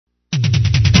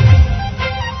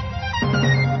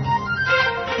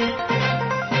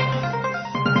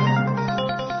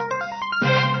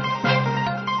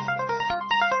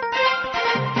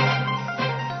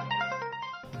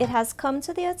has come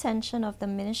to the attention of the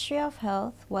Ministry of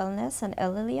Health, Wellness and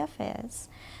Elderly Affairs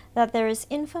that there is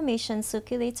information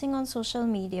circulating on social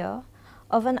media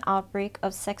of an outbreak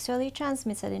of sexually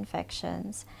transmitted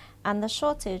infections and the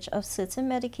shortage of certain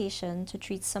medication to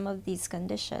treat some of these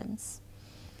conditions.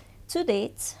 To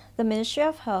date, the Ministry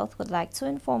of Health would like to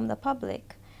inform the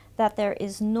public that there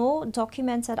is no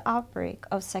documented outbreak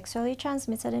of sexually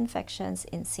transmitted infections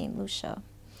in Saint Lucia.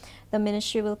 The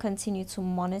Ministry will continue to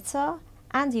monitor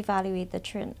and evaluate the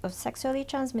trend of sexually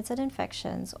transmitted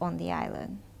infections on the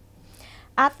island.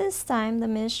 At this time, the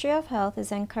Ministry of Health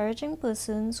is encouraging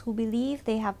persons who believe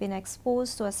they have been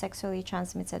exposed to a sexually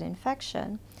transmitted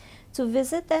infection to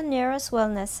visit their nearest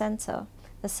wellness center,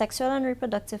 the Sexual and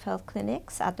Reproductive Health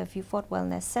Clinics at the Viewfort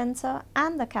Wellness Center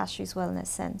and the Castries Wellness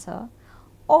Center,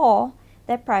 or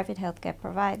their private healthcare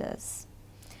providers.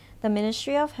 The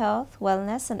Ministry of Health,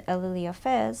 Wellness and Elderly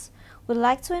Affairs would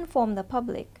like to inform the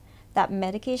public that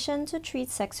medication to treat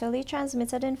sexually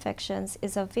transmitted infections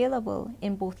is available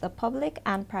in both the public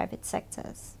and private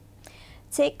sectors.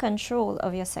 Take control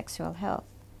of your sexual health.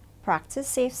 Practice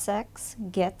safe sex,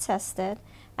 get tested,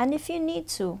 and if you need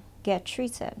to, get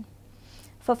treated.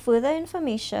 For further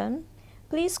information,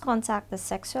 please contact the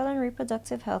Sexual and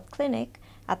Reproductive Health Clinic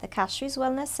at the Castries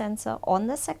Wellness Center on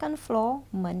the second floor,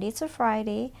 Monday to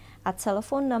Friday, at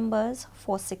telephone numbers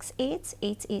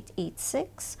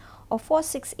 468-8886 or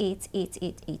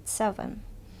 468-8887,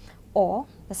 or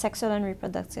the Sexual and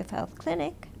Reproductive Health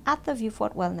Clinic at the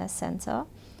Viewfort Wellness Center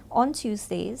on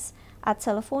Tuesdays at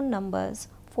telephone numbers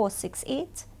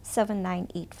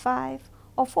 468-7985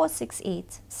 or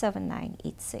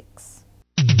 468-7986.